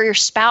 or you're your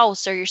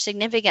spouse or your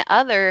significant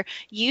other,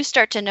 you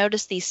start to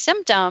notice these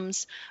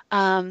symptoms,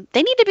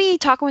 they need to be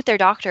talking with their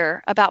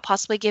doctor about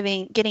possibly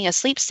getting a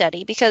sleep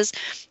study, because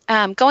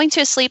going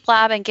to a sleep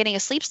lab and getting a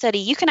sleep study,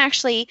 you can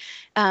actually,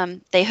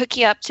 they hook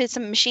you up to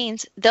some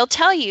machines. They'll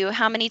tell you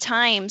how many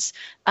times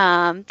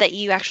that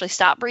you actually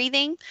stop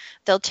breathing.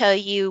 They'll tell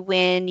you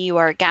when you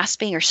are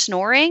gasping or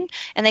snoring,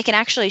 and they can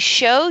actually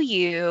show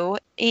you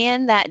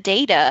in that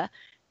data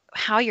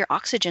how your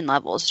oxygen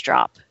levels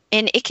drop.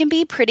 And it can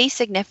be pretty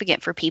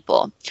significant for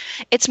people.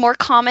 It's more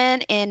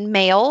common in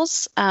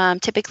males,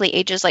 typically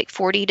ages like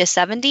 40 to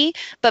 70.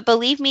 But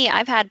believe me,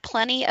 I've had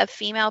plenty of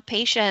female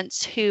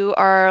patients who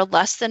are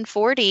less than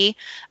 40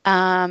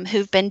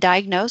 who've been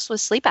diagnosed with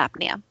sleep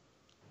apnea.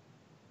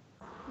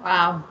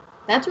 Wow,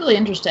 that's really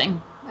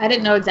interesting. I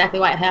didn't know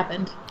exactly why it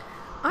happened.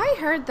 I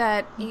heard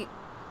that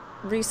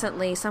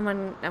recently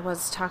someone I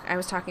was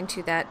talking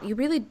to that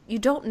you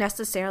don't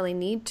necessarily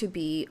need to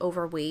be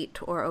overweight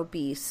or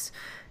obese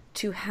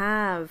to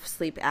have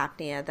sleep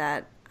apnea.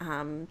 That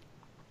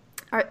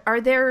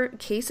are there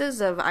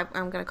cases of,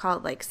 I'm going to call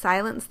it like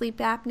silent sleep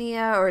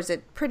apnea, or is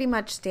it pretty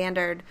much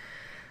standard?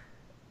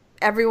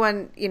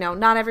 Everyone,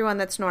 not everyone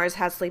that snores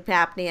has sleep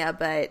apnea,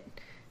 but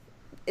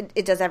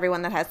does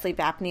everyone that has sleep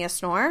apnea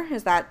snore?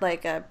 Is that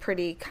like a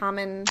pretty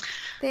common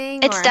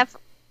thing?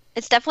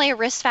 It's definitely a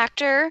risk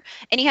factor.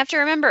 And you have to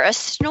remember, a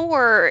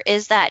snore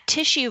is that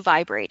tissue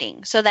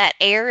vibrating. So that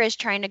air is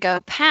trying to go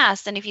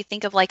past. And if you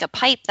think of like a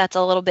pipe that's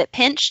a little bit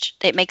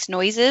pinched, it makes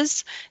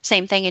noises.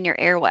 Same thing in your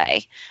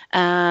airway.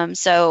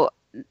 So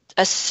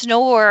a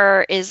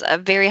snore is a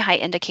very high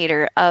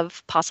indicator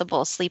of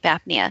possible sleep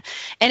apnea.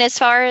 And as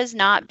far as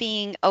not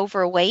being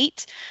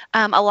overweight,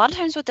 a lot of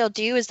times what they'll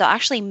do is they'll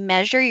actually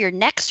measure your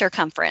neck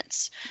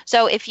circumference.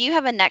 So if you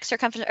have a neck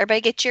circumference,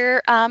 everybody get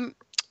your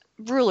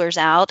rulers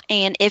out,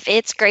 and if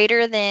it's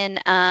greater than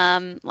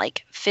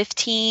like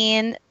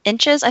 15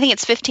 inches, I think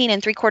it's 15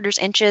 3/4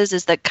 inches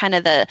is the kind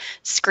of the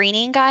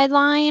screening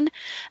guideline,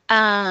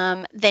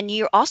 then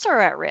you also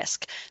are at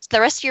risk. So the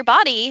rest of your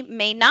body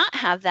may not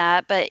have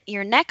that, but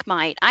your neck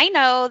might. I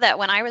know that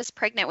when I was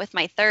pregnant with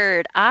my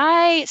third,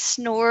 I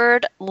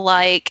snored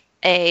like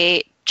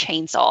a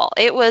chainsaw.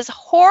 It was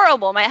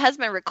horrible. My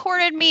husband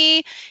recorded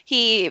me,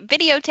 he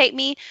videotaped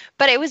me,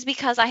 but it was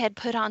because I had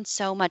put on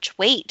so much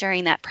weight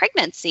during that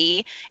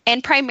pregnancy,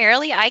 and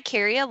primarily I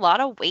carry a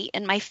lot of weight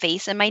in my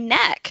face and my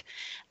neck.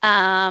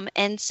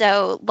 And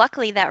so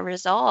luckily that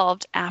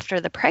resolved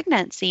after the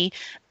pregnancy,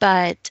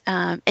 but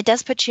it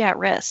does put you at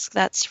risk,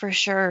 that's for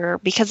sure,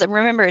 because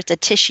remember, it's a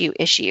tissue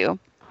issue.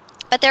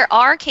 But there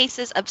are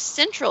cases of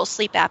central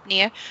sleep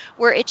apnea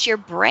where it's your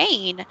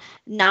brain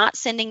not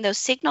sending those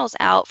signals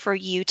out for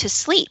you to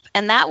sleep.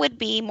 And that would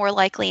be more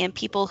likely in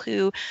people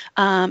who,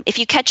 if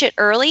you catch it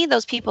early,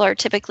 those people are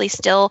typically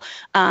still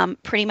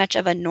pretty much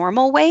of a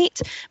normal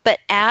weight. But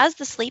as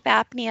the sleep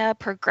apnea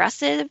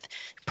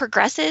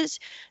progresses,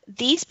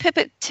 these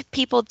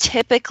people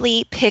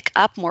typically pick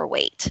up more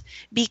weight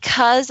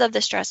because of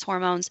the stress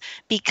hormones,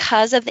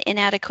 because of the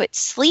inadequate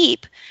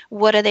sleep.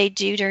 What do they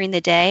do during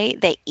the day?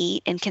 They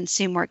eat and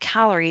consume more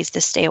calories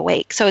to stay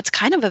awake. So it's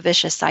kind of a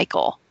vicious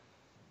cycle.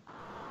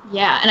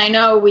 Yeah, and I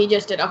know we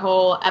just did a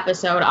whole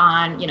episode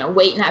on,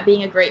 weight not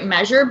being a great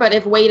measure, but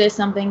if weight is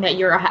something that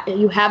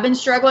you have been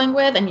struggling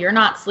with and you're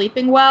not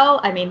sleeping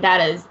well, I mean,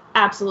 that is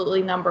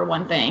absolutely number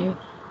one thing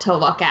to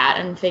look at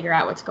and figure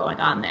out what's going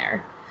on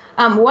there.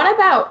 What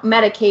about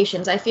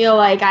medications? I feel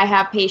like I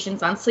have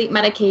patients on sleep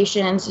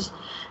medications,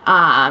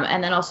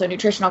 and then also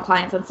nutritional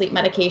clients on sleep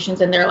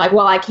medications, and they're like,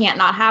 well, I can't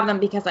not have them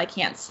because I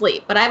can't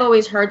sleep. But I've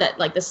always heard that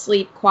like the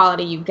sleep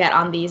quality you get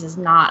on these is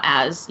not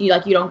as you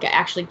don't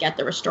actually get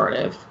the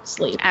restorative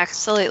sleep.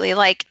 Absolutely.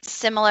 Like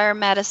similar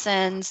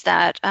medicines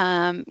that,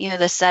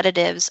 the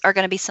sedatives are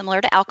going to be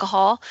similar to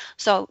alcohol.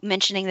 So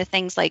mentioning the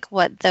things like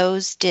what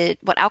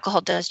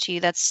alcohol does to you,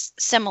 that's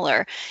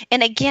similar.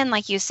 And again,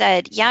 like you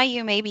said, yeah,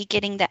 you may be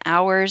getting the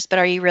hours, but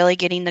are you really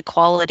getting the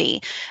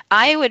quality?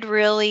 I would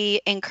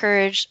really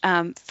encourage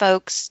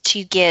folks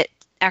to get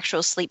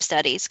actual sleep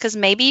studies, because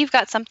maybe you've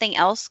got something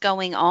else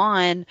going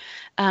on.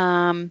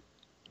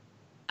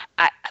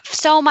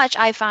 So much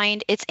I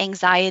find it's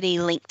anxiety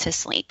linked to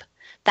sleep.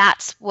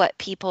 That's what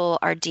people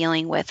are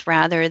dealing with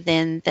rather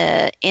than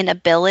the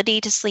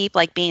inability to sleep,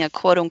 like being a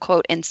quote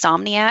unquote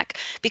insomniac,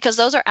 because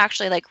those are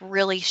actually like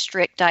really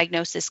strict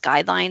diagnosis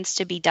guidelines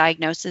to be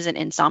diagnosed as an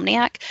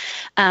insomniac.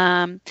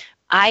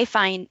 I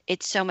find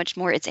it's so much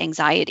more, it's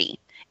anxiety.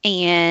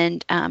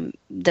 And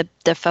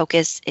the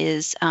focus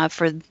is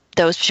for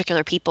those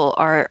particular people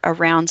are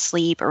around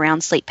sleep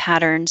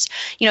patterns,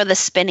 the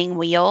spinning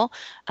wheel,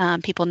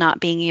 people not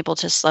being able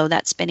to slow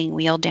that spinning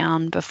wheel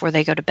down before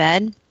they go to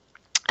bed.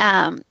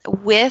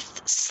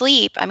 With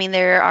sleep, I mean,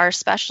 there are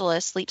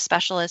sleep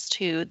specialists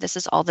who this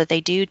is all that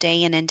they do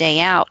day in and day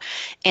out.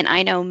 And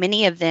I know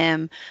many of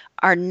them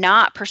are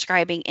not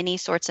prescribing any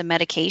sorts of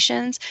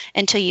medications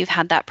until you've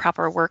had that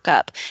proper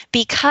workup,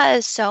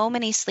 because so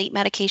many sleep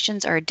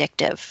medications are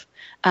addictive,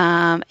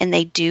 and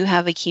they do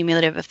have a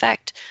cumulative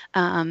effect.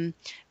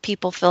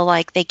 People feel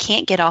like they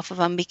can't get off of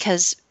them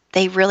because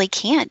they really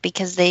can't,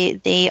 because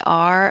they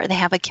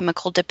have a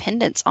chemical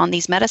dependence on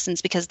these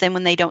medicines, because then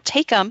when they don't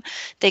take them,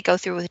 they go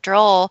through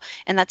withdrawal,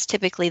 and that's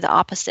typically the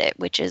opposite,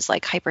 which is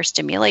like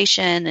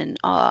hyperstimulation and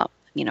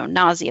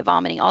nausea,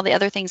 vomiting, all the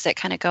other things that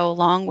kind of go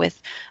along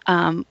with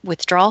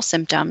withdrawal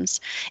symptoms.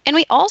 And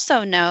we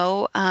also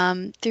know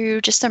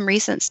through just some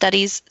recent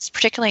studies,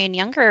 particularly in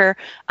younger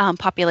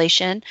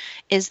population,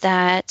 is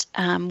that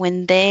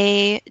when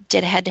they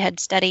did a head-to-head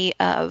study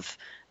of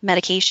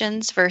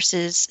medications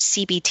versus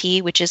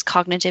CBT, which is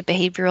cognitive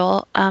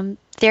behavioral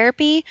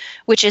therapy,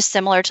 which is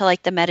similar to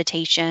like the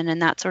meditation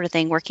and that sort of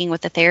thing, working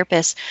with a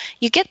therapist,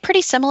 you get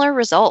pretty similar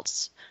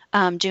results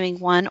doing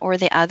one or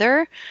the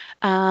other.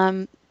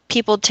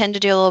 People tend to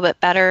do a little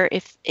bit better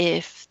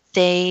if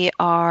they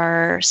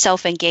are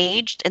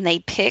self-engaged and they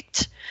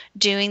picked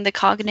doing the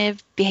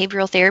cognitive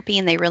behavioral therapy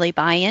and they really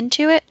buy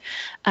into it.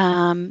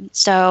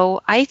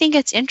 So I think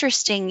it's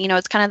interesting,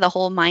 it's kind of the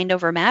whole mind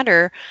over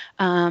matter.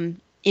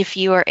 If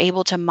you are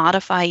able to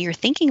modify your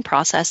thinking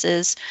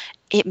processes,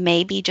 it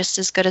may be just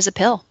as good as a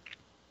pill.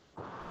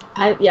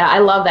 I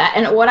love that.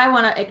 And what I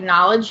want to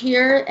acknowledge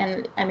here,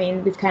 and I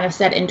mean, we've kind of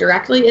said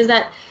indirectly, is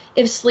that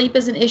if sleep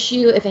is an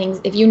issue, if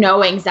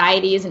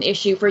anxiety is an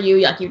issue for you,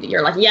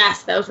 you're like,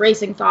 yes, those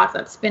racing thoughts,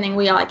 that spinning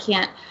wheel, I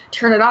can't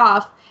turn it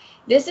off.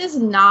 This is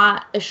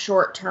not a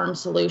short-term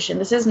solution.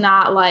 This is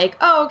not like,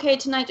 oh, okay,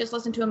 tonight just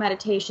listen to a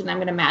meditation, I'm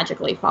going to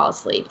magically fall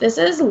asleep. This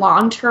is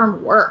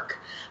long-term work,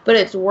 but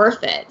it's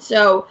worth it.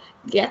 So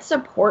get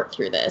support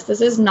through this.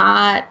 This is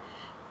not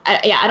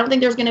I don't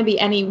think there's going to be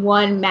any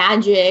one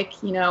magic,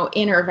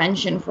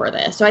 intervention for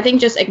this. So I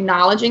think just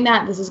acknowledging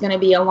that this is going to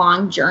be a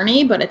long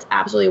journey, but it's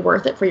absolutely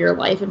worth it for your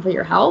life and for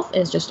your health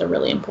is just a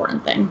really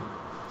important thing.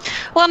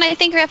 Well, and I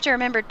think we have to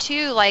remember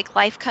too, like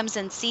life comes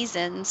in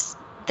seasons.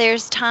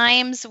 There's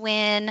times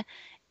when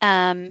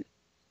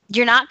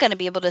you're not going to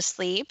be able to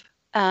sleep,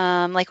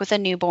 like with a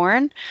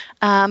newborn,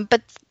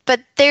 but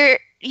there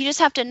you just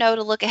have to know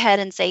to look ahead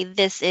and say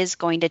this is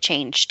going to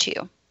change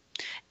too.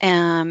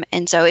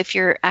 And so if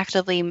you're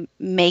actively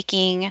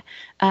making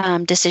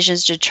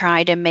decisions to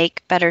try to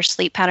make better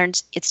sleep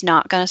patterns, it's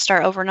not going to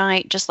start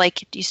overnight. Just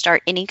like you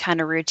start any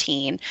kind of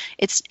routine,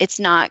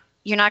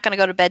 you're not going to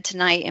go to bed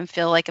tonight and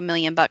feel like $1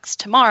 million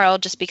tomorrow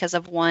just because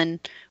of one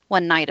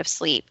night of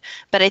sleep.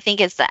 But I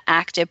think it's the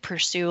active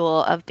pursuit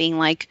of being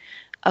like,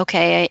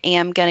 okay, I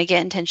am going to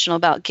get intentional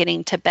about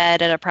getting to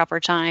bed at a proper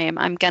time.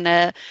 I'm going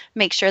to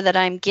make sure that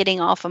I'm getting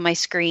off of my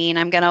screen.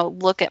 I'm going to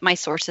look at my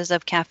sources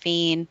of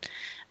caffeine.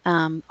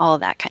 All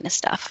of that kind of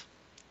stuff.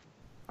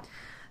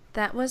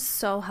 That was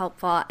so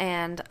helpful,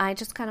 and I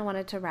just kind of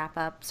wanted to wrap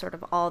up sort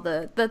of all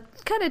the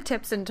kind of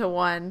tips into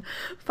one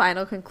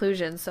final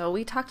conclusion. So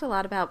we talked a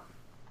lot about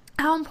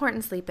how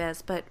important sleep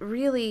is, but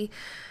really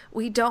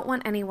we don't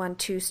want anyone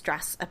to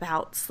stress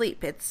about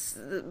sleep. I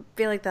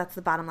feel like that's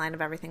the bottom line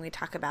of everything we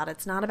talk about.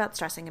 It's not about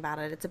stressing about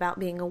it. It's about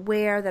being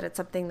aware that it's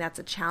something that's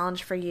a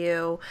challenge for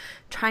you,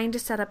 trying to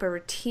set up a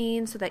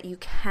routine so that you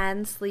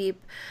can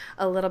sleep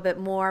a little bit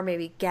more,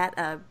 maybe get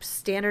a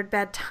standard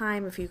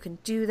bedtime if you can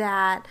do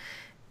that.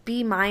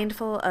 Be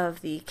mindful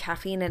of the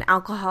caffeine and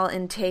alcohol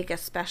intake,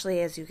 especially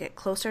as you get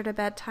closer to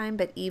bedtime,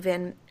 but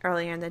even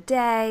earlier in the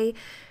day.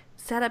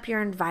 Set up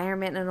your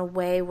environment in a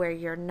way where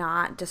you're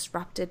not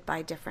disrupted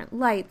by different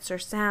lights or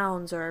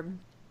sounds or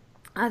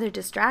other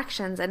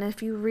distractions. And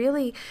if you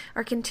really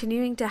are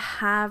continuing to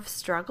have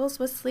struggles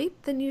with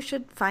sleep, then you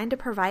should find a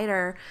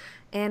provider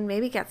and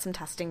maybe get some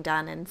testing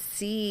done and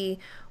see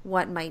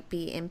what might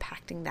be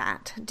impacting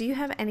that. Do you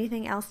have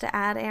anything else to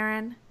add,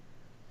 Erin?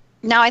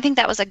 No, I think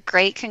that was a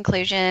great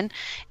conclusion,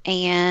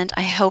 and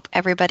I hope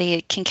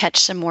everybody can catch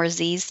some more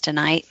Z's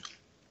tonight.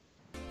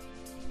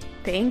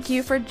 Thank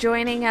you for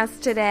joining us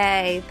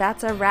today.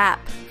 That's a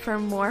wrap. For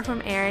more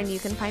from Erin, you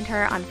can find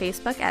her on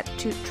Facebook at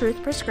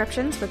Truth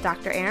Prescriptions with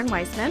Dr. Erin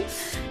Weissman,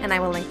 and I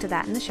will link to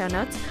that in the show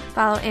notes.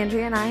 Follow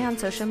Andrea and I on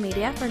social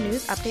media for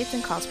news, updates,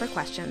 and calls for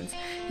questions.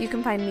 You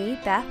can find me,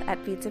 Beth,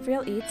 at Feats of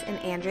Real Eats, and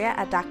Andrea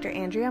at Dr.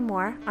 Andrea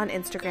Moore on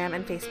Instagram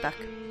and Facebook.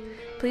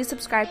 Please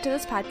subscribe to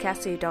this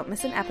podcast so you don't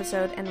miss an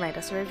episode and write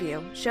us a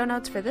review. Show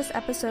notes for this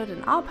episode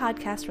and all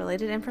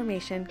podcast-related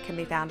information can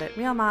be found at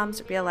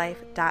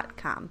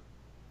realmomsreallife.com.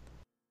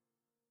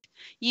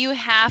 You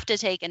have to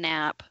take a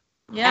nap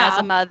as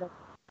a mother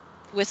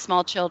with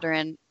small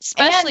children,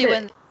 especially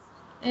or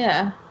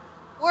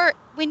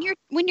when you're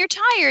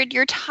tired,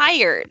 you're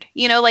tired.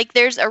 Like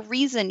there's a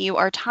reason you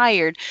are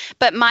tired.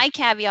 But my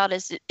caveat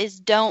is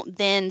don't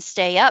then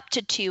stay up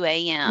to 2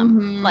 a.m.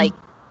 Mm-hmm. Like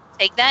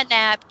take that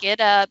nap,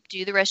 get up,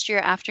 do the rest of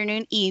your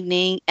afternoon,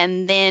 evening,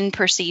 and then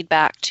proceed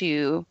back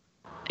to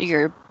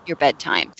your bedtime.